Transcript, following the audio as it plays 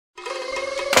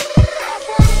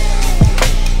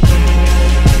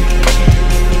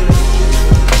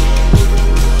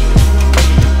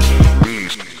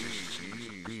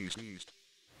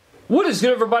What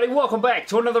is good, everybody? Welcome back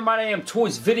to another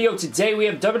MYDAMNTOYS video. Today we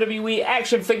have WWE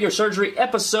Action Figure Surgery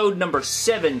episode number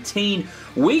 17.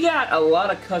 We got a lot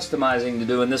of customizing to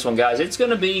do in this one, guys. It's going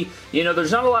to be, you know,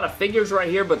 there's not a lot of figures right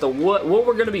here, but what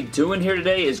we're going to be doing here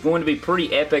today is going to be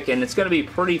pretty epic, and it's going to be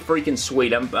pretty freaking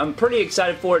sweet. I'm pretty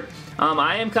excited for it.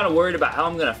 I am kind of worried about how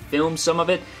I'm going to film some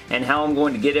of it and how I'm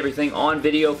going to get everything on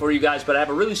video for you guys, but I have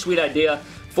a really sweet idea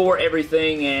for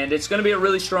everything, and it's going to be a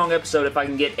really strong episode if I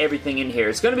can get everything in here.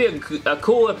 It's going to be a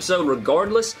cool episode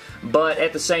regardless, but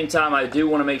at the same time, I do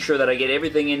want to make sure that I get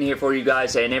everything in here for you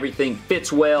guys and everything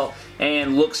fits well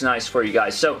and looks nice for you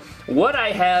guys. So what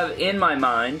I have in my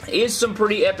mind is some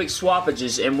pretty epic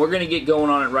swappages, and we're going to get going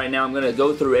on it right now. I'm going to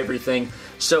go through everything.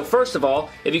 So first of all,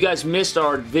 if you guys missed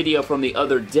our video from the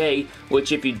other day,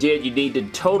 which if you did, you need to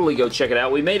totally go check it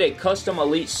out. We made a custom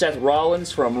Elite Seth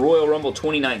Rollins from Royal Rumble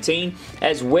 2019,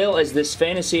 as well as this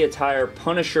fantasy attire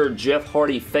Punisher Jeff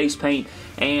Hardy face paint.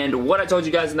 And what I told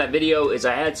you guys in that video is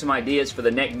I had some ideas for the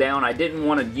neck down. I didn't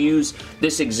want to use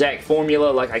this exact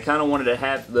formula. Like, I kind of wanted to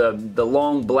have the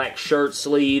long black shirt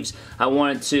sleeves. I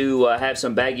wanted to have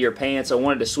some baggier pants. I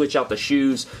wanted to switch out the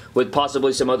shoes with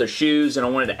possibly some other shoes, and I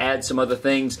wanted to add some other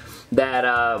things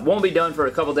that won't be done for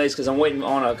a couple days because I'm waiting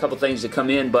on a couple things to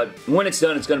come in. But when it's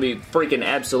done, it's going to be freaking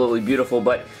absolutely beautiful.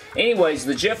 But anyways,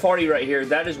 the Jeff Hardy right here,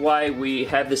 that is why we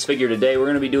have this figure today. We're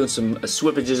going to be doing some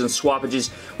swippages and swappages.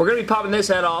 We're going to be popping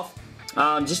this head off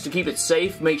just to keep it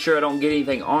safe, make sure I don't get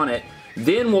anything on it.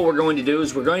 Then what we're going to do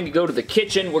is we're going to go to the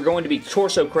kitchen. We're going to be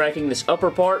torso cracking this upper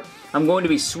part. I'm going to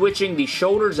be switching the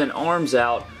shoulders and arms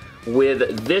out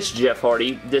with this Jeff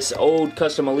Hardy, this old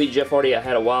custom Elite Jeff Hardy I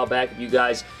had a while back. If you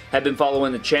guys have been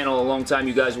following the channel a long time,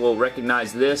 you guys will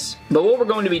recognize this. But what we're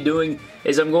going to be doing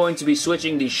is I'm going to be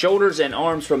switching the shoulders and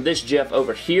arms from this Jeff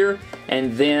over here,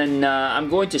 and then I'm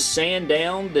going to sand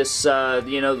down this,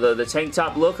 you know, the tank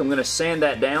top look. I'm going to sand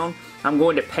that down. I'm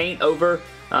going to paint over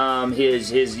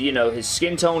his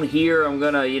skin tone here. I'm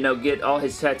going to, you know, get all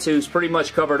his tattoos pretty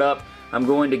much covered up. I'm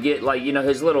going to get, like, you know,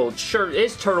 his little shirt,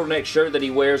 his turtleneck shirt that he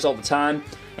wears all the time.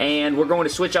 And we're going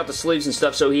to switch out the sleeves and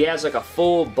stuff so he has like a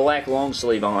full black long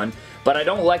sleeve on. But I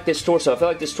don't like this torso. I feel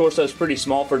like this torso is pretty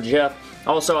small for Jeff.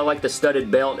 Also, I like the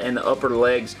studded belt and the upper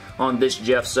legs on this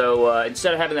Jeff. So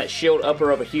instead of having that shield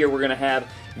upper over here, we're going to have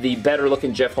the better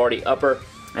looking Jeff Hardy upper.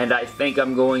 And I think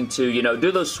I'm going to, you know,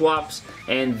 do those swaps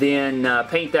and then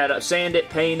paint that up, sand it,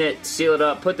 paint it, seal it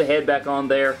up, put the head back on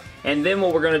there. And then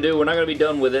what we're going to do, we're not going to be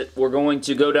done with it. We're going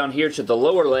to go down here to the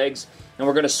lower legs, and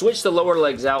we're going to switch the lower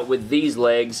legs out with these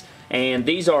legs. And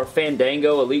these are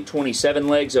Fandango Elite 27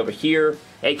 legs over here,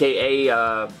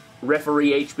 aka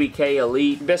Referee HBK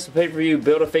Elite. Best of pay-per-view,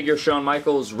 Build-A-Figure Shawn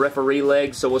Michaels referee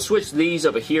legs. So we'll switch these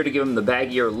over here to give them the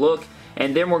baggier look.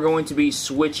 And then we're going to be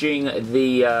switching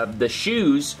the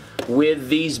shoes with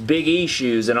these Big E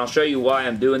shoes, and I'll show you why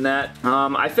I'm doing that.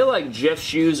 I feel like Jeff's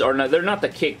shoes are they're not the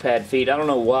kick pad feet. I don't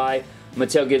know why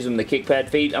Mattel gives him the kick pad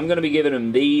feet. I'm going to be giving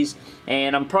him these,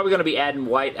 and I'm probably going to be adding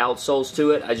white outsoles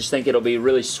to it. I just think it'll be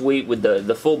really sweet with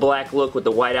the full black look with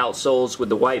the white outsoles, with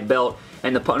the white belt,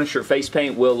 and the Punisher face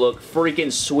paint will look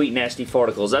freaking sweet nasty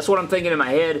farticles. That's what I'm thinking in my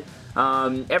head.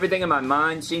 Everything in my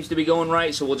mind seems to be going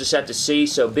right, so we'll just have to see.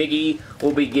 So Big E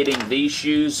will be getting these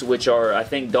shoes, which are, I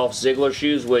think, Dolph Ziggler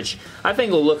shoes, which I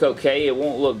think will look okay. It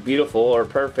won't look beautiful or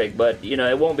perfect, but, you know,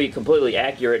 it won't be completely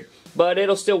accurate, but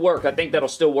it'll still work. I think that'll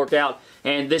still work out,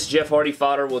 and this Jeff Hardy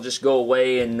fodder will just go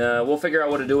away, and we'll figure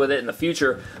out what to do with it in the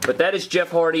future. But that is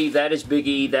Jeff Hardy, that is Big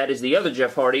E, that is the other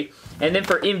Jeff Hardy. And then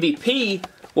for MVP,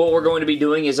 what we're going to be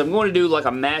doing is I'm going to do like a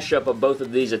mashup of both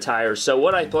of these attires. So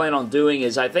what I plan on doing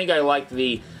is I think I like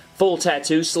the full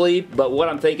tattoo sleeve, but what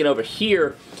I'm thinking over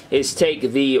here is take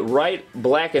the right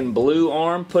black and blue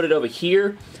arm, put it over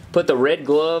here, put the red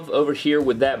glove over here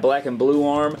with that black and blue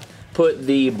arm, put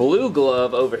the blue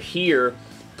glove over here,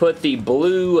 put the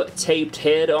blue taped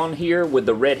head on here with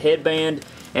the red headband,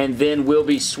 and then we'll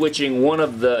be switching one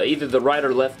of the, either the right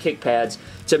or left kick pads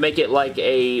to make it like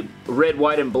a red,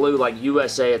 white, and blue like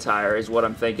USA attire is what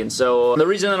I'm thinking. So the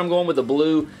reason that I'm going with the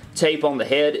blue tape on the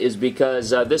head is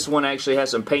because this one actually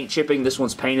has some paint chipping. This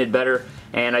one's painted better,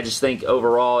 and I just think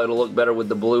overall it'll look better with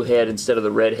the blue head instead of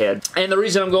the red head. And the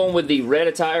reason I'm going with the red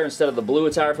attire instead of the blue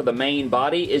attire for the main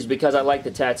body is because I like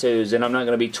the tattoos, and I'm not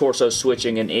going to be torso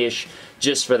switching an ish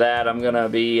just for that. I'm going to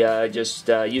be just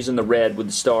using the red with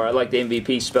the star. I like the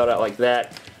MVP spelled out like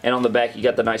that. And on the back, you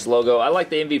got the nice logo. I like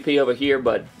the MVP over here,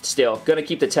 but still, going to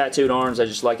keep the tattooed arms. I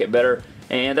just like it better.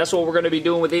 And that's what we're going to be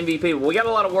doing with MVP. We got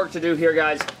a lot of work to do here,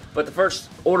 guys. But the first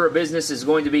order of business is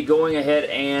going to be going ahead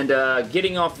and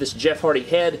getting off this Jeff Hardy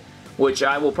head. which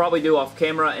I will probably do off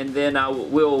camera, and then I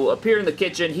will appear in the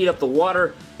kitchen, heat up the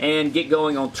water, and get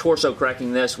going on torso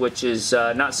cracking this, which is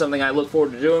not something I look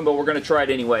forward to doing, but we're going to try it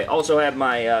anyway. Also have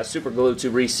my super glue to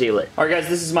reseal it. Alright guys,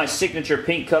 this is my signature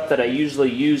pink cup that I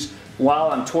usually use while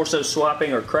I'm torso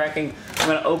swapping or cracking. I'm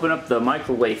going to open up the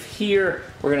microwave here.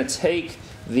 We're going to take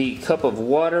the cup of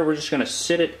water. We're just going to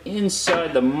sit it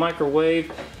inside the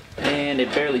microwave, and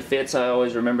it barely fits. I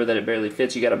always remember that it barely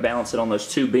fits. You got to balance it on those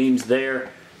two beams there.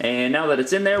 And now that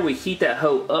it's in there, we heat that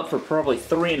hoe up for probably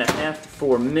 3.5 to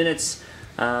 4 minutes.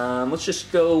 Let's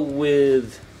just go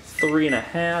with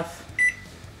 3.5.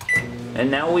 And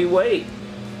now we wait.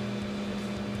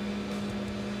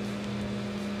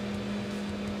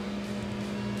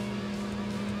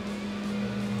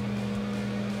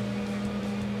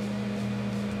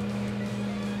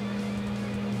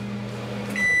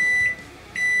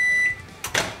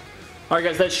 Alright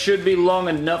guys, that should be long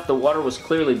enough. The water was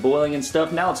clearly boiling and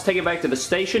stuff. Now let's take it back to the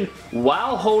station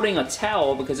while holding a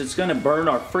towel, because it's going to burn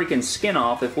our freaking skin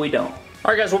off if we don't.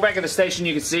 Alright guys, we're back at the station.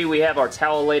 You can see we have our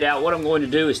towel laid out. What I'm going to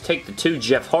do is take the two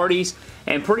Jeff Hardys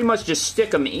and pretty much just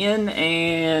stick them in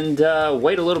and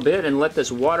wait a little bit and let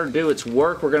this water do its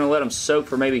work. We're going to let them soak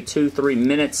for maybe 2-3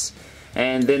 minutes,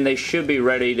 and then they should be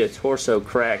ready to torso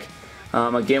crack.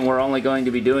 Again, we're only going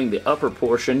to be doing the upper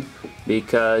portion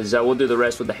because we'll do the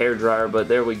rest with the hairdryer, but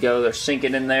there we go. They're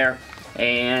sinking in there,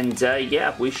 and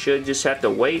yeah, we should just have to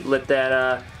wait, let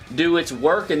that do its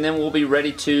work, and then we'll be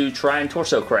ready to try and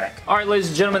torso crack. Alright, ladies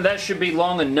and gentlemen, that should be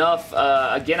long enough.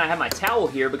 Again, I have my towel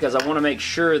here because I want to make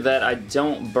sure that I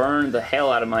don't burn the hell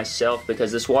out of myself,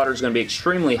 because this water is going to be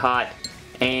extremely hot.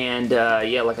 And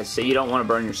yeah, like I said, you don't want to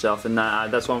burn yourself, and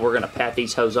that's why we're going to pat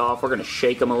these hose off. We're going to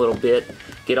shake them a little bit,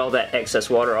 get all that excess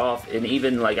water off, and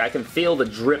even like I can feel the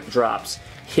drip drops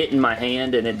hitting my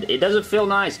hand, and it doesn't feel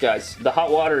nice, guys. The hot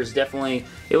water is definitely,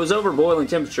 it was over boiling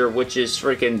temperature, which is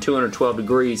freaking 212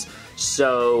 degrees.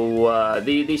 So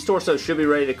these torsos should be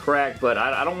ready to crack, but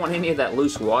I don't want any of that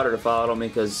loose water to fall out on me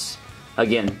because,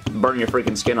 again, burn your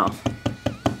freaking skin off.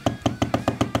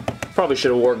 Probably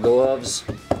should have wore gloves.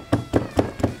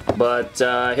 But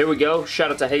here we go.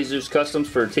 Shout out to Jesus Customs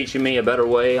for teaching me a better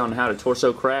way on how to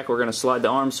torso crack. We're going to slide the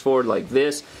arms forward like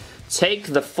this. Take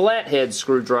the flathead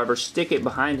screwdriver, stick it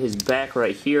behind his back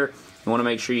right here. You want to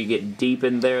make sure you get deep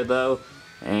in there though,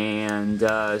 and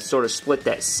sort of split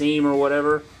that seam or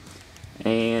whatever.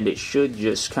 And it should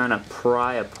just kind of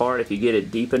pry apart if you get it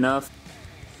deep enough.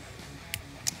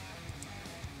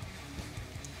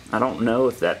 I don't know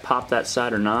if that popped that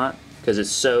side or not, because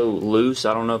it's so loose.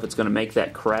 I don't know if it's going to make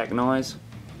that crack noise.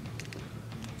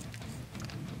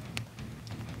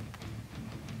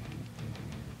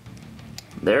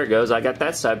 There it goes. I got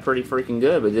that side pretty freaking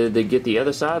good, but did they get the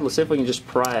other side? Let's see if we can just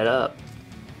pry it up.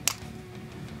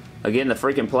 Again, the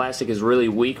freaking plastic is really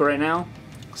weak right now,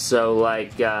 so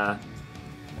like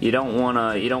you don't want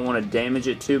to damage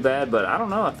it too bad. But I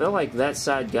don't know. I feel like that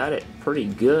side got it pretty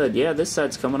good. Yeah, this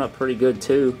side's coming up pretty good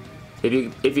too.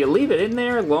 If you leave it in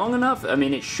there long enough, I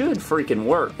mean, it should freaking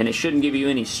work, and it shouldn't give you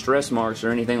any stress marks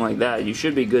or anything like that. You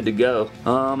should be good to go.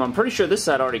 I'm pretty sure this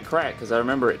side already cracked because I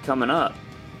remember it coming up.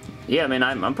 Yeah, I mean,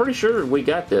 I'm pretty sure we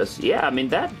got this. Yeah, I mean,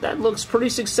 that looks pretty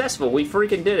successful. We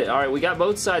freaking did it. Alright, we got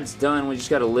both sides done. We just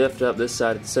got to lift up this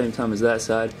side at the same time as that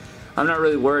side. I'm not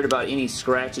really worried about any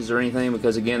scratches or anything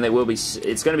because, again,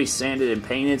 it's going to be sanded and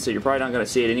painted, so you're probably not going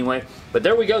to see it anyway. But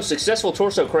there we go. Successful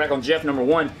torso crack on Jeff number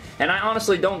 1. And I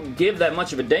honestly don't give that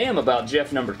much of a damn about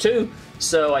Jeff number 2.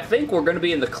 So I think we're going to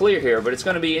be in the clear here, but it's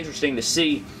going to be interesting to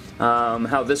see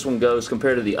how this one goes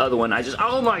compared to the other one.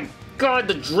 Oh my God,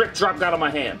 the drip drop got on my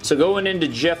hand. So going into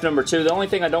Jeff number 2, the only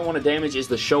thing I don't want to damage is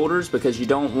the shoulders, because you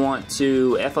don't want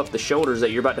to F up the shoulders that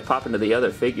you're about to pop into the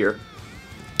other figure.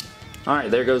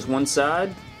 Alright, there goes one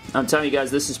side. I'm telling you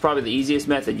guys, this is probably the easiest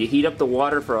method. You heat up the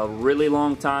water for a really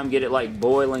long time, get it like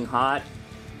boiling hot,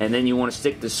 and then you want to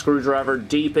stick the screwdriver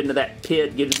deep into that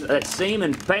pit, get that seam,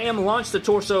 and bam, launch the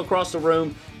torso across the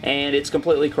room, and it's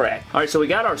completely cracked. Alright, so we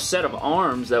got our set of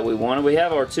arms that we wanted. We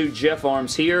have our two Jeff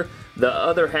arms here. The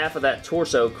other half of that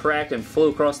torso cracked and flew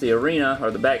across the arena,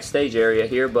 or the backstage area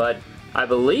here, but I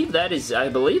believe that's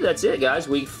it, guys.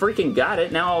 We freaking got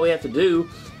it. Now all we have to do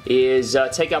is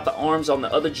take out the arms on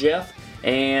the other Jeff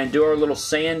and do our little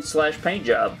sand / paint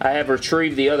job. I have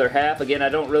retrieved the other half. Again, I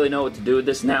don't really know what to do with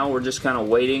this now. We're just kind of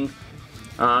waiting.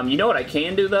 You know what I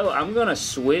can do though? I'm gonna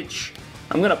switch.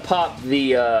 I'm gonna pop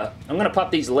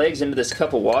these legs into this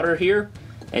cup of water here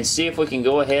and see if we can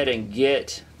go ahead and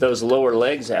get those lower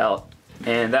legs out.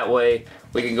 And that way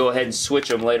we can go ahead and switch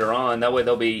them later on. That way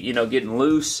they'll be, you know, getting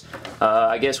loose.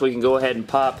 I guess we can go ahead and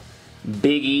pop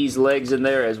Big E's legs in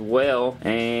there as well.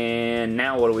 And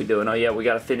now what are we doing? Oh yeah, we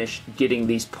got to finish getting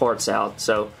these parts out.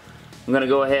 So I'm going to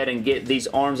go ahead and get these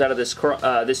arms out of this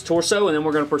torso, and then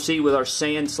we're going to proceed with our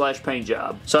sand/paint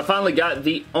job. So I finally got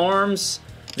the arms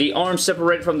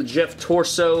separated from the Jeff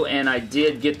torso, and I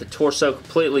did get the torso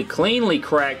completely cleanly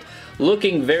cracked,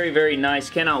 looking very, very nice.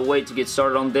 Cannot wait to get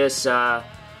started on this. I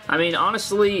mean,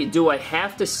 honestly, do I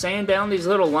have to sand down these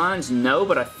little lines? No,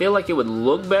 but I feel like it would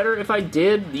look better if I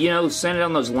did, you know, sand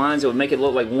down those lines. It would make it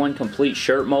look like one complete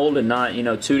shirt mold and not, you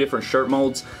know, two different shirt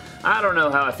molds. I don't know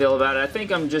how I feel about it. I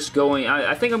think I'm just going,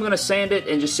 I think I'm going to sand it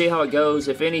and just see how it goes.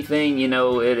 If anything, you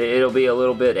know, it'll be a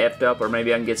little bit effed up, or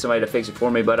maybe I can get somebody to fix it for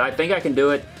me, but I think I can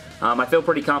do it. I feel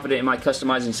pretty confident in my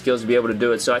customizing skills to be able to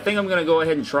do it, so I think I'm going to go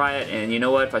ahead and try it, and you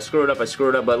know what, if I screw it up, I screw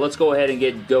it up, but let's go ahead and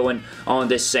get going on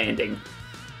this sanding.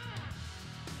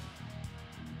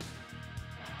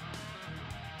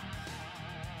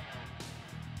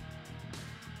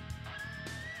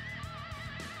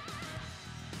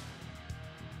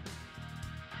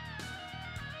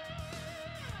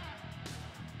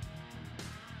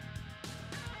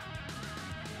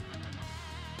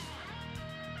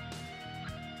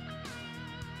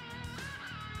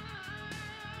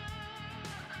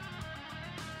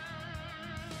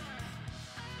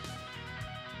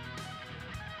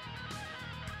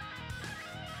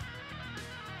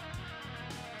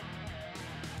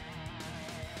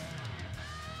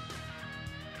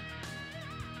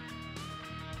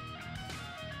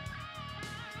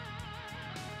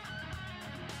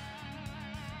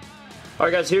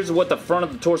 Alright guys, here's what the front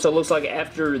of the torso looks like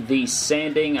after the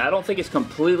sanding. I don't think it's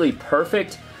completely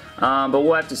perfect, but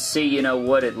we'll have to see, you know,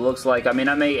 what it looks like. I mean,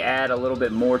 I may add a little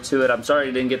bit more to it. I'm sorry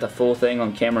I didn't get the full thing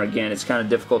on camera again. It's kind of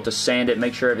difficult to sand it,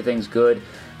 make sure everything's good,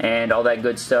 and all that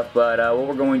good stuff. But what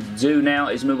we're going to do now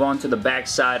is move on to the back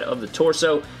side of the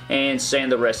torso and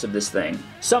sand the rest of this thing.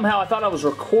 Somehow I thought I was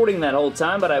recording that whole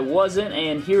time, but I wasn't,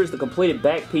 and here's the completed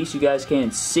back piece you guys can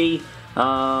see.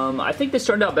 I think this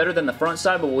turned out better than the front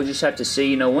side, but we'll just have to see.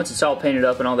 You know, once it's all painted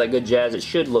up and all that good jazz, it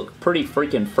should look pretty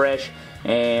freaking fresh.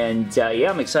 And yeah,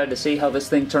 I'm excited to see how this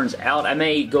thing turns out. I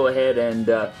may go ahead and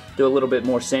do a little bit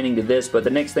more sanding to this, but the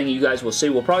next thing you guys will see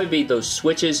will probably be those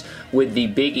switches with the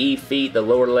Big E feet, the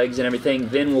lower legs and everything.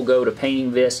 Then we'll go to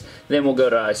painting this, then we'll go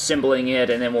to assembling it,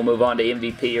 and then we'll move on to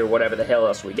MVP or whatever the hell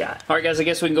else we got. Alright guys, I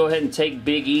guess we can go ahead and take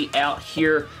Big E out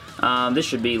here. This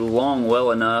should be long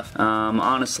well enough.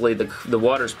 Honestly, the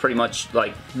water's pretty much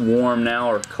like warm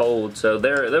now or cold. So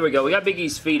there we go. We got Big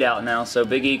E's feet out now, so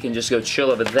Big E can just go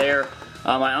chill over there.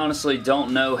 I honestly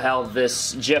don't know how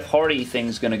this Jeff Hardy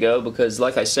thing's going to go because,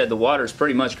 like I said, the water's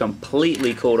pretty much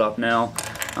completely cooled off now.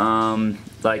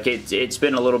 Like it's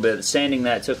been a little bit, sanding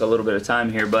that took a little bit of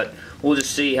time here, but we'll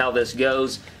just see how this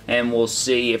goes, and we'll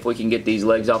see if we can get these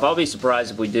legs off. I'll be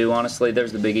surprised if we do, honestly.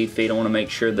 There's the Big E feet. I want to make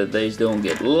sure that these don't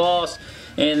get lost.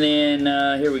 And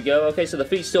then here we go. Okay, so the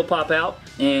feet still pop out,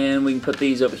 and we can put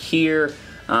these over here.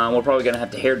 We're probably going to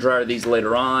have to hair dryer these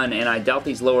later on, and I doubt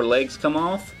these lower legs come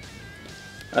off.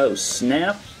 Oh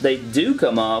snap, they do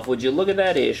come off. Would you look at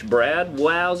that ish, Brad?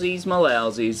 Wowsies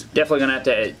malowsies. Definitely going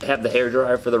to have the hair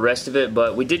dryer for the rest of it,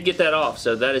 but we did get that off.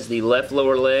 So that is the left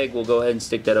lower leg. We'll go ahead and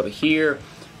stick that over here.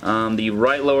 The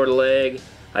right lower leg,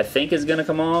 I think, is going to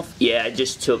come off. Yeah, it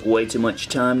just took way too much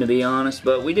time, to be honest,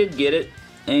 but we did get it.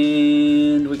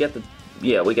 And we got the,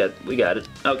 yeah, we got it.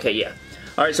 Okay, yeah.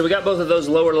 Alright, so we got both of those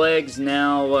lower legs.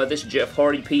 Now, this Jeff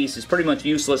Hardy piece is pretty much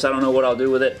useless. I don't know what I'll do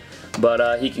with it.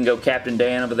 But he can go Captain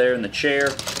Dan over there in the chair.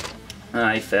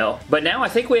 He fell. But now I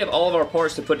think we have all of our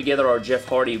parts to put together our Jeff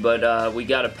Hardy. But we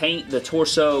got to paint the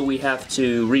torso. We have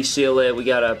to reseal it. We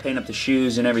got to paint up the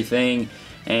shoes and everything.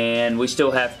 And we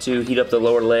still have to heat up the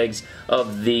lower legs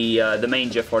of the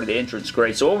main Jeff Hardy, the entrance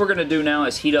grates. So what we're going to do now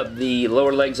is heat up the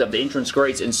lower legs of the entrance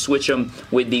grates and switch them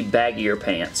with the baggier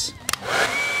pants.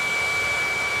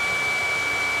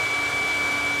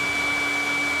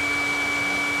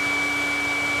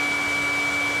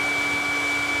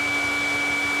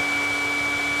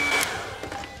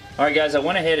 Alright guys, I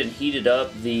went ahead and heated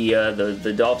up the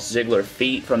Dolph Ziggler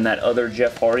feet from that other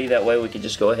Jeff Hardy. That way we could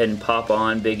just go ahead and pop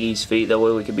on Big E's feet. That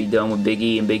way we could be done with Big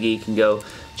E, and Big E can go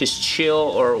just chill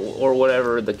or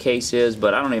whatever the case is.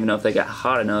 But I don't even know if they got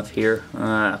hot enough here.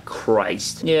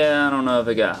 Christ. Yeah, I don't know if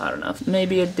it got hot enough.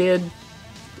 Maybe it did.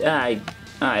 I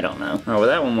don't know. Alright, well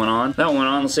that one went on. That one went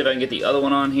on. Let's see if I can get the other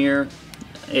one on here.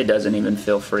 It doesn't even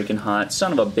feel freaking hot.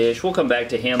 Son of a bitch. We'll come back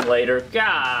to him later.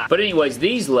 God. But anyways,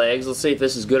 these legs, let's see if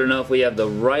this is good enough. We have the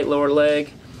right lower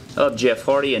leg of Jeff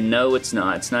Hardy, and no, it's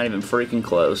not. It's not even freaking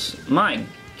close. My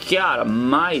God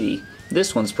almighty.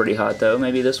 This one's pretty hot though.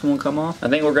 Maybe this one will come off. I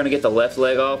think we're gonna get the left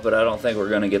leg off, but I don't think we're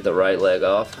gonna get the right leg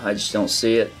off. I just don't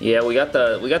see it. Yeah, we got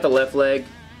the left leg,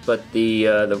 but the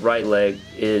right leg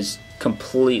is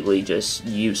completely just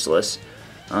useless.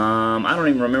 I don't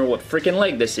even remember what freaking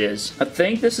leg this is. I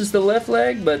think this is the left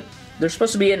leg, but there's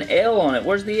supposed to be an L on it.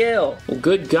 Where's the L? Well,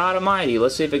 good God almighty.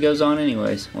 Let's see if it goes on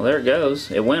anyways. Well, there it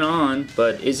goes. It went on,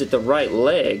 but is it the right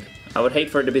leg? I would hate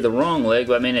for it to be the wrong leg,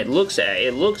 but I mean, it looks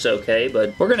okay,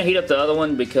 but we're gonna heat up the other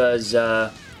one because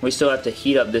we still have to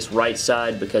heat up this right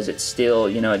side because it's still,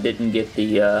 you know, it didn't get the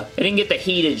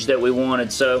heatage that we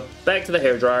wanted. So back to the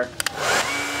hairdryer.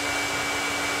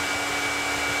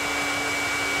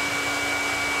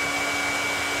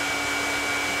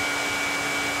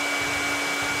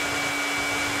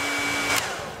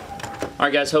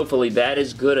 Alright guys, hopefully that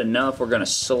is good enough. We're gonna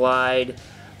slide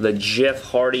the Jeff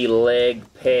Hardy leg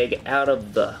peg out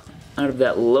of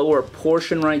that lower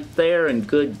portion right there, and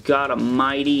good God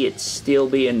almighty, it's still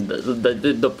being...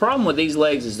 The problem with these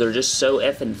legs is they're just so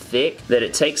effing thick that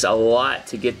it takes a lot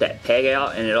to get that peg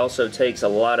out, and it also takes a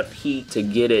lot of heat to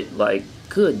get it, like,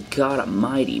 good God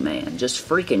almighty, man. Just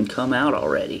freaking come out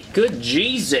already. Good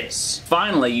Jesus!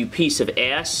 Finally, you piece of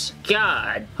ass.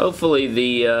 God! Hopefully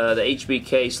the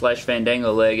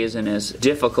HBK/Fandango leg isn't as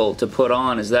difficult to put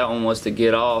on as that one was to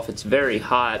get off. It's very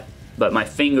hot, but my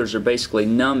fingers are basically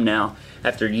numb now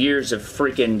after years of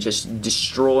freaking just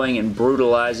destroying and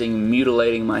brutalizing and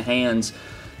mutilating my hands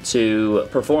to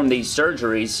perform these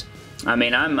surgeries. I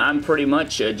mean, I'm pretty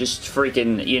much just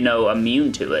freaking, you know,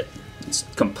 immune to it. It's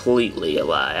completely a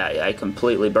lie. I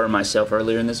completely burned myself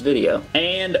earlier in this video.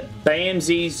 And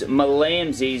bamsies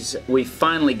malamsies, we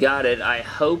finally got it. I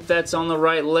hope that's on the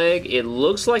right leg. It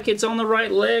looks like it's on the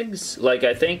right legs. Like,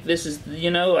 I think this is,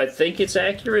 you know, I think it's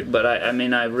accurate, but I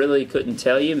mean, I really couldn't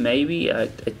tell you. Maybe. I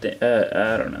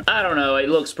don't know. I don't know. It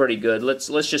looks pretty good. Let's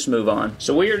just move on.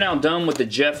 So we are now done with the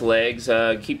Jeff legs.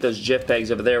 Keep those Jeff pegs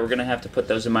over there. We're going to have to put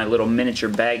those in my little miniature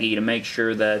baggie to make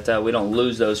sure that we don't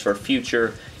lose those for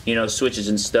future, you know, switches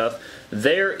and stuff.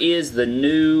 There is the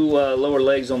new lower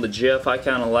legs on the Jeff. I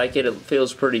kind of like it. It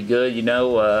feels pretty good, you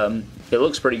know. It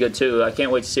looks pretty good too. I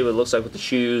can't wait to see what it looks like with the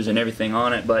shoes and everything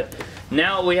on it. But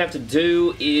now what we have to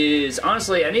do is,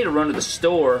 honestly, I need to run to the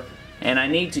store and I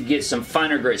need to get some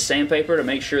finer grit sandpaper to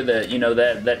make sure that, you know,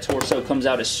 that torso comes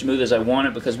out as smooth as I want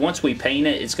it, because once we paint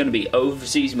it, it's going to be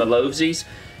ovesies malovesies,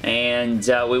 and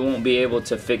we won't be able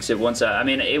to fix it once I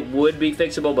mean, it would be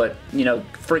fixable, but, you know,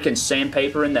 freaking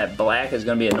sandpaper in that black is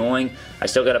going to be annoying. I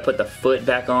still got to put the foot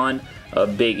back on, a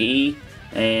big E.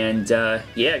 And,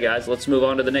 yeah, guys, let's move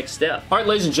on to the next step. Alright,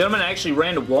 ladies and gentlemen, I actually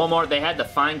ran to Walmart. They had the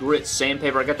fine grit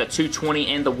sandpaper. I got the 220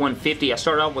 and the 150. I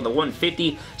started off with the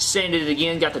 150, sanded it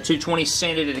again, got the 220,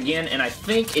 sanded it again, and I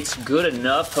think it's good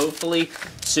enough, hopefully,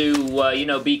 to, you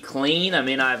know, be clean. I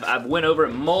mean, I've went over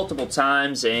it multiple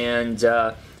times, and,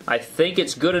 I think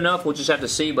it's good enough. We'll just have to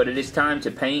see, but it is time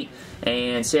to paint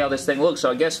and see how this thing looks.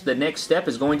 So I guess the next step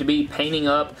is going to be painting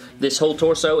up this whole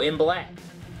torso in black.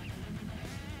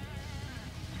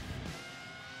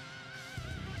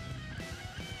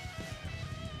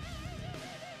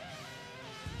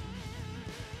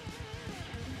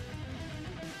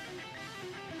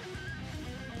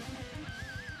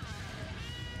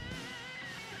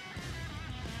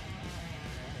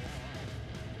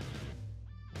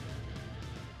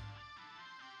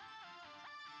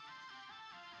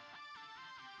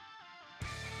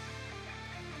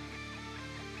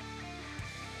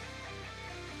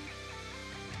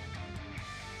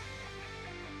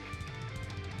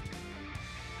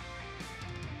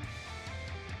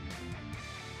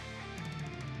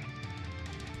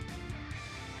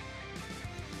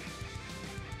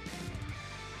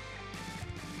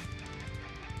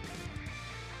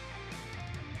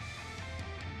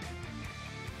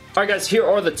 Alright guys, here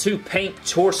are the two paint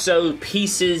torso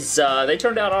pieces. They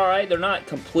turned out alright. They're not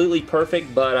completely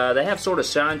perfect, but they have sort of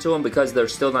shine to them because they're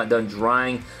still not done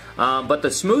drying. But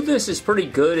the smoothness is pretty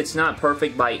good. It's not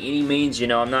perfect by any means. You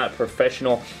know, I'm not a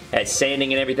professional at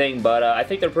sanding and everything, but I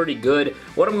think they're pretty good.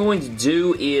 What I'm going to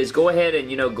do is go ahead and,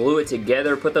 you know, glue it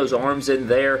together, put those arms in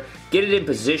there, get it in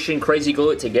position, crazy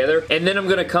glue it together, and then I'm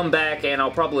going to come back and I'll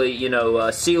probably, you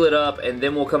know, seal it up, and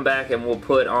then we'll come back and we'll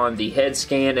put on the head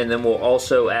scan, and then we'll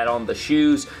also add on the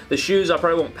shoes. The shoes I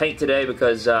probably won't paint today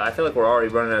because I feel like we're already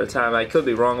running out of time. I could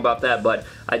be wrong about that, but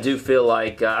I do feel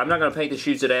like I'm not going to paint the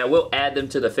shoes today. I will add them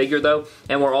to the figure though,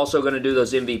 and we're also going to do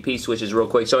those MVP switches real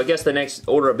quick. So I guess the next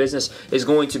order of business is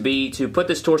going to be to put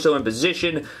this torso in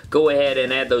position, go ahead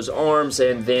and add those arms,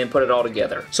 and then put it all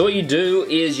together. So what you do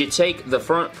is you take the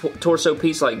front torso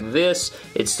piece like this.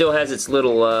 It still has its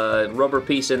little rubber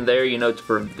piece in there, you know,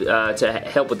 to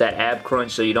help with that ab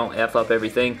crunch so you don't F up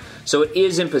everything. So it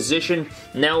is in position.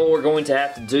 Now what we're going to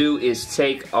have to do is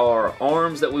take our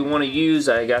arms that we want to use.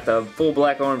 I got the full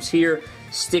black arms here.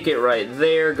 Stick it right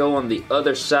there. Go on the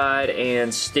other side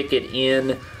and stick it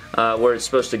in where it's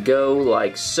supposed to go,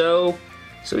 like so.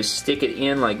 So we stick it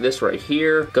in like this right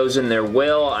here. Goes in there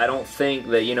well. I don't think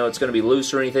that, you know, it's going to be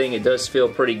loose or anything. It does feel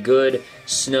pretty good,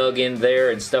 snug in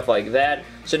there and stuff like that.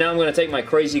 So now I'm going to take my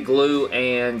crazy glue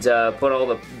and put all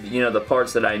the, you know, the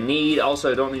parts that I need.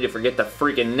 Also, I don't need to forget the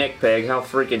freaking neck peg. How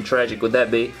freaking tragic would that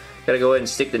be? Gotta go ahead and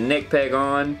stick the neck peg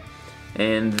on.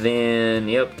 And then,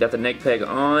 yep, got the neck peg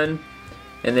on.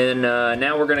 And then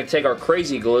now we're going to take our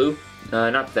crazy glue.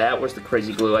 Not that, where's the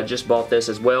crazy glue? I just bought this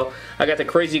as well. I got the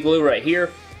crazy glue right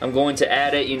here. I'm going to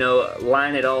add it, you know,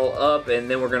 line it all up, and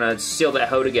then we're going to seal that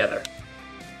hoe together.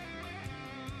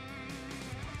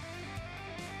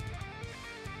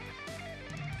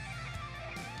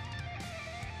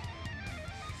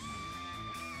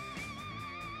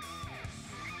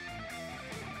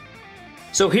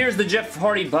 So here's the Jeff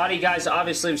Hardy body, guys.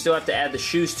 Obviously, we still have to add the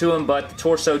shoes to him, but the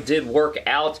torso did work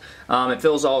out. It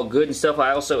feels all good and stuff.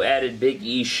 I also added Big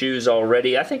E's shoes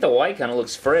already. I think the white kind of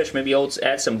looks fresh. Maybe I'll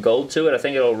add some gold to it. I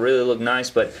think it'll really look nice,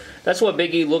 but that's what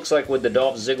Big E looks like with the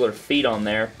Dolph Ziggler feet on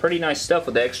there. Pretty nice stuff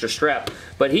with the extra strap.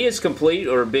 But he is complete,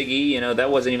 or Big E, you know,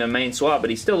 that wasn't even a main swap, but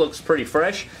he still looks pretty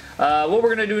fresh. What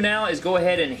we're going to do now is go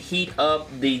ahead and heat up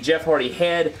the Jeff Hardy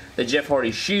head, the Jeff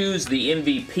Hardy shoes, the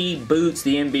MVP boots,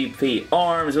 the MVP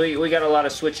arms. We got a lot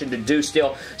of switching to do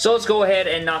still. So let's go ahead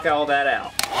and knock all that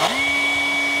out.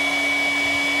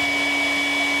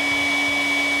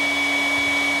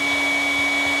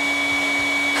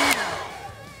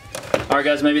 Alright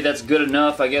guys, maybe that's good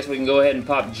enough. I guess we can go ahead and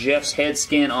pop Jeff's head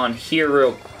scan on here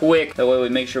real quick. That way we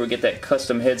make sure we get that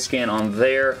custom head scan on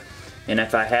there. And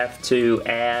if I have to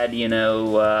add, you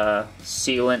know,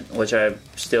 sealant, which I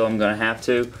still am going to have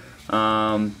to,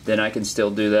 then I can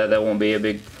still do that. That won't be a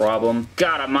big problem.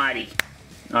 God almighty.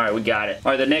 Alright, we got it.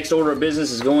 Alright, the next order of business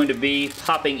is going to be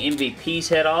popping MVP's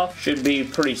head off. Should be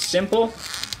pretty simple.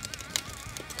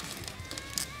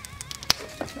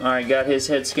 Alright, got his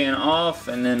head scan off,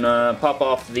 and then pop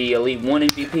off the Elite 1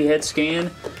 MVP head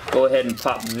scan. Go ahead and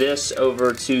pop this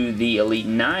over to the Elite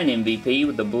 9 MVP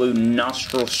with the blue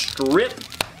nostril strip.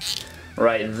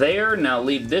 Right there. Now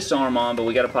leave this arm on, but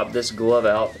we got to pop this glove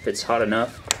out if it's hot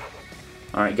enough.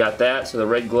 Alright, got that. So the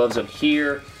red glove's up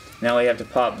here. Now we have to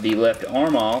pop the left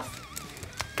arm off.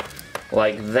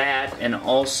 Like that, and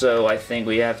also I think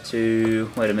we have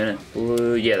to, wait a minute,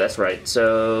 blue, yeah, that's right.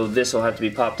 So this will have to be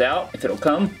popped out, if it'll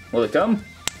come. Will it come?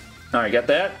 Alright, got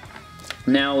that.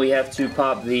 Now we have to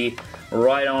pop the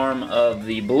right arm of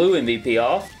the blue MVP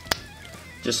off,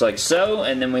 just like so,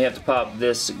 and then we have to pop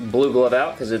this blue glove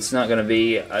out, because it's not going to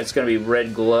be, it's going to be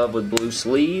red glove with blue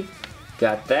sleeve.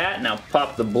 Got that. Now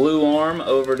pop the blue arm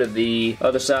over to the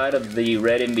other side of the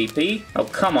red MVP. Oh,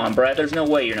 come on, Brad, there's no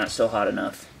way you're not so hot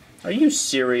enough. Are you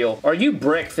cereal? Are you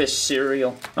breakfast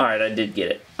cereal? Alright, I did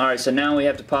get it. Alright, so now we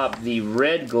have to pop the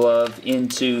red glove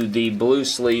into the blue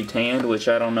sleeved hand, which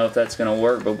I don't know if that's going to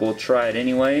work, but we'll try it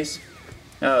anyways.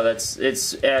 Oh,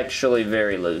 it's actually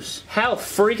very loose. How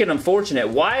freaking unfortunate.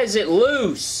 Why is it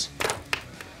loose?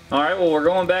 Alright, well, we're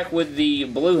going back with the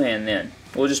blue hand then.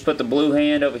 We'll just put the blue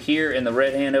hand over here and the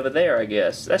red hand over there, I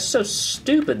guess. That's so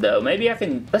stupid, though. Maybe I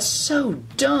can... That's so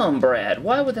dumb, Brad.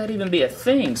 Why would that even be a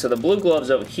thing? So the blue glove's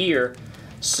over here.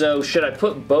 So should I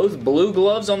put both blue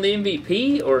gloves on the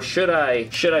MVP, or should I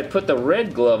put the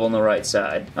red glove on the right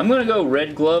side? I'm going to go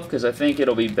red glove because I think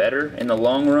it'll be better in the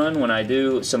long run when I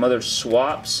do some other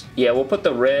swaps. Yeah, we'll put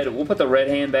the red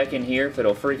hand back in here if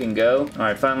it'll freaking go. All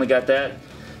right, finally got that.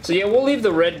 So yeah, we'll leave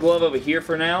the red glove over here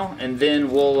for now, and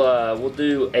then we'll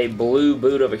do a blue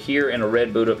boot over here and a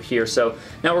red boot over here. So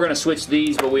now we're going to switch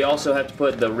these, but we also have to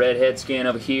put the red head scan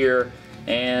over here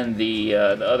and the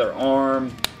other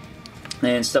arm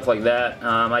and stuff like that.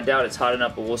 I doubt it's hot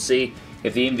enough, but we'll see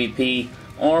if the MVP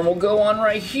arm will go on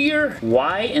right here.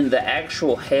 Why in the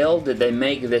actual hell did they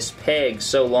make this peg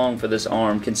so long for this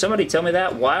arm? Can somebody tell me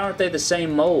that? Why aren't they the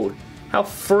same mold? How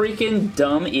freaking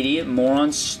dumb, idiot,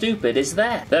 moron, stupid is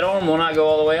that? That arm will not go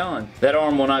all the way on. That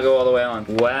arm will not go all the way on.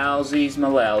 Wowsies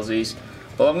malousies.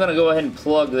 Well, I'm going to go ahead and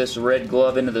plug this red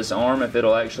glove into this arm if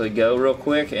it'll actually go real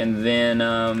quick. And then,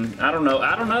 I don't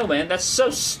know, man. That's so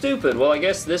stupid. Well, I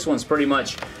guess this one's pretty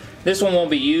much... This one won't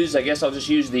be used. I guess I'll just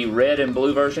use the red and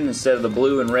blue version instead of the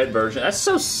blue and red version. That's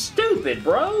so stupid,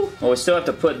 bro. Well, we still have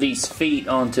to put these feet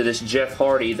onto this Jeff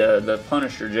Hardy, the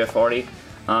Punisher Jeff Hardy.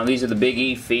 These are the Big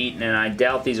E feet, and I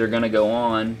doubt these are going to go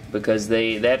on because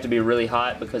they have to be really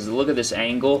hot, because look at this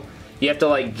angle. You have to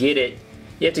like get it.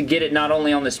 You have to get it not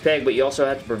only on this peg, but you also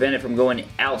have to prevent it from going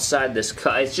outside this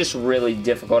cut. It's just really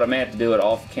difficult. I may have to do it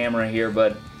off camera here,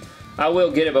 but I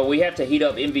will get it. But we have to heat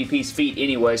up MVP's feet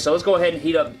anyway. So let's go ahead and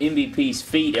heat up MVP's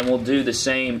feet, and we'll do the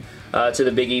same to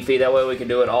the Big E feet. That way we can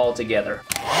do it all together.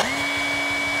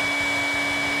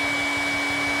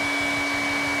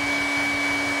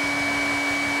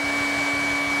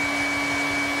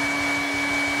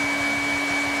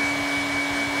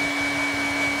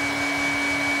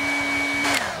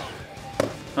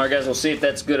 Alright guys, we'll see if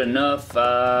that's good enough.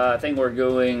 I think we're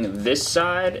going this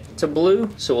side to blue,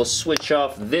 so we'll switch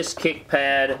off this kick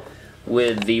pad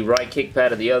with the right kick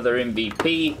pad of the other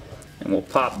MVP, and we'll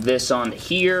pop this on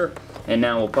here, and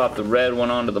now we'll pop the red one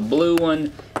onto the blue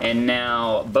one, and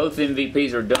now both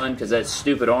MVPs are done because that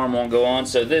stupid arm won't go on.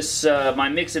 So this, my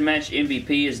mix and match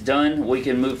MVP is done. We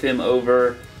can move him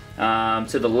over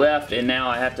to the left, and now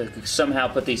I have to somehow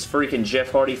put these freaking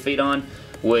Jeff Hardy feet on,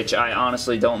 which I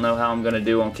honestly don't know how I'm going to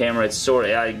do on camera. It's sort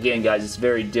of, again guys, it's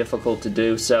very difficult to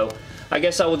do. So I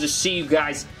guess I will just see you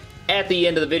guys at the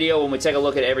end of the video when we take a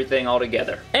look at everything all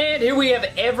together. And here we have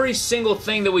every single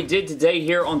thing that we did today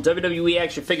here on WWE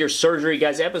Action Figure Surgery,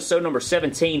 guys, episode number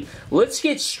 17. Let's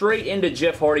get straight into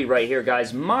Jeff Hardy right here,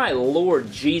 guys. My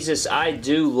Lord Jesus, I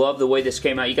do love the way this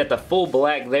came out. You got the full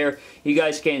black there. You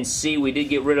guys can see we did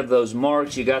get rid of those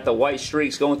marks. You got the white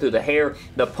streaks going through the hair,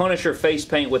 the Punisher face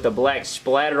paint with the black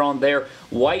splatter on there,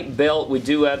 white belt. We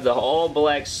do have the all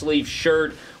black sleeve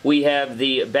shirt. We have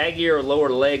the baggier lower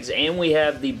legs, and we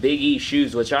have the Big E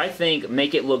shoes, which I think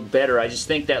make it look better. I just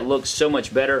think that looks so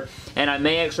much better. And I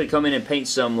may actually come in and paint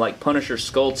some like Punisher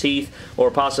skull teeth,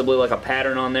 or possibly like a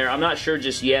pattern on there. I'm not sure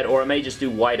just yet, or I may just do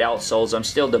white outsoles. I'm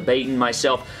still debating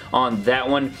myself on that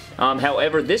one.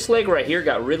 However, this leg right here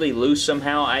got really loose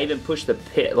somehow. I even pushed the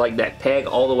that peg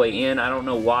all the way in. I don't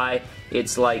know why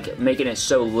it's like making it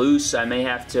so loose. I may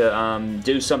have to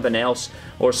do something else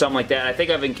or something like that. I think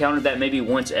I've encountered that maybe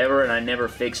once ever and I never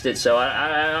fixed it, so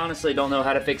I honestly don't know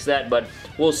how to fix that, but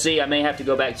we'll see. I may have to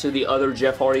go back to the other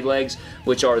Jeff Hardy legs,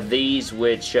 which are these,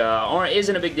 which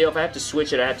isn't a big deal. If I have to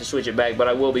switch it, I have to switch it back, but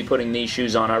I will be putting these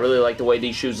shoes on. I really like the way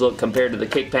these shoes look compared to the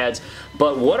kick pads,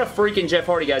 but what a freaking Jeff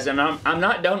Hardy, guys, and I'm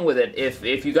not done with it.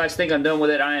 If you guys think I'm done with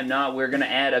it, I am not. We're going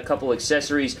to add a couple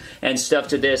accessories and stuff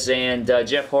to this, and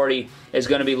Jeff Hardy is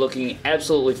going to be looking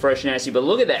absolutely fresh and nasty. But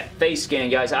look at that face scan,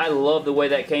 guys. I love the way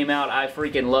that came out. I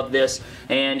freaking love this.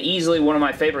 And easily one of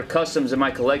my favorite customs in my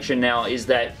collection now is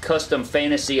that custom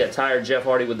fantasy attire Jeff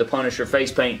Hardy with the Punisher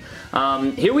face paint.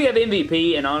 Here we have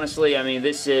MVP, and honestly, I mean,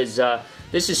 this is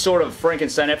sort of a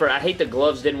Frankenstein effort. I hate the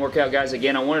gloves didn't work out, guys.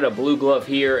 Again, I wanted a blue glove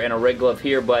here and a red glove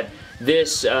here, but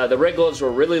this, the red gloves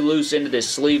were really loose into this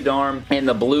sleeved arm, and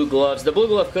the blue glove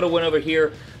could have went over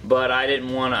here, but I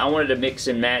didn't want to. I wanted to mix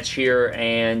and match here,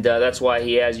 and that's why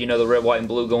he has, you know, the red, white, and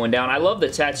blue going down. I love the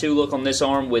tattoo look on this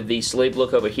arm with the sleeve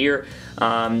look over here.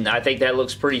 I think that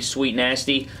looks pretty sweet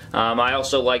nasty. I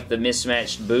also like the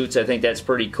mismatched boots. I think that's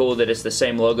pretty cool that it's the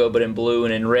same logo but in blue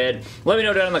and in red. Let me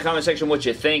know down in the comment section what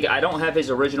you think. I don't have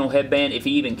his original headband, if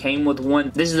he even came with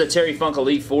one. This is the Terry Funk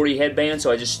Elite 40 headband,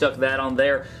 so I just stuck that on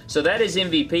there. So that is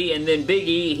MVP, and then Big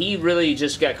E, he really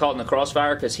just got caught in the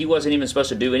crossfire because he wasn't even supposed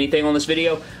to do anything on this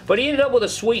video, but he ended up with a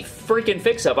sweet freaking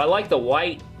fix-up. I like the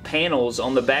white panels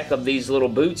on the back of these little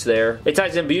boots there. It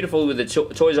ties in beautifully with the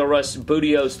Toys R Us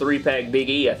Bootios 3-pack Big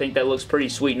E. I think that looks pretty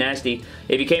sweet nasty.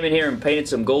 If you came in here and painted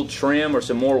some gold trim or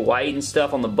some more white and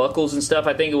stuff on the buckles and stuff,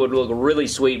 I think it would look really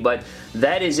sweet, but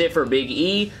that is it for Big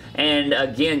E. And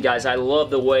again, guys, I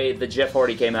love the way the Jeff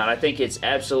Hardy came out. I think it's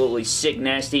absolutely sick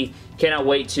nasty. Cannot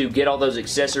wait to get all those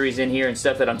accessories in here and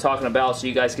stuff that I'm talking about so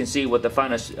you guys can see what the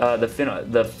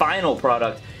final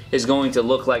product is going to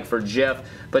look like for Jeff.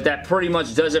 But that pretty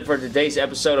much does it for today's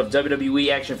episode of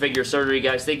WWE Action Figure Surgery,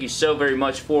 guys. Thank you so very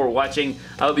much for watching.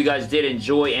 I hope you guys did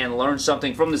enjoy and learn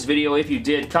something from this video. If you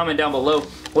did, comment down below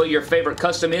what your favorite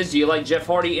custom is. Do you like Jeff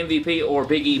Hardy, MVP, or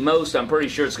Big E most? I'm pretty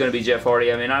sure it's going to be Jeff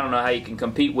Hardy. I mean, I don't know how you can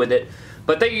compete with it.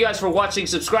 But thank you guys for watching.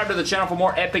 Subscribe to the channel for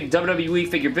more epic WWE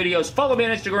figure videos. Follow me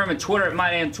on Instagram and Twitter at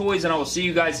MYDAMNTOYS, and I will see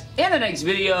you guys in the next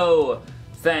video.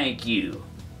 Thank you.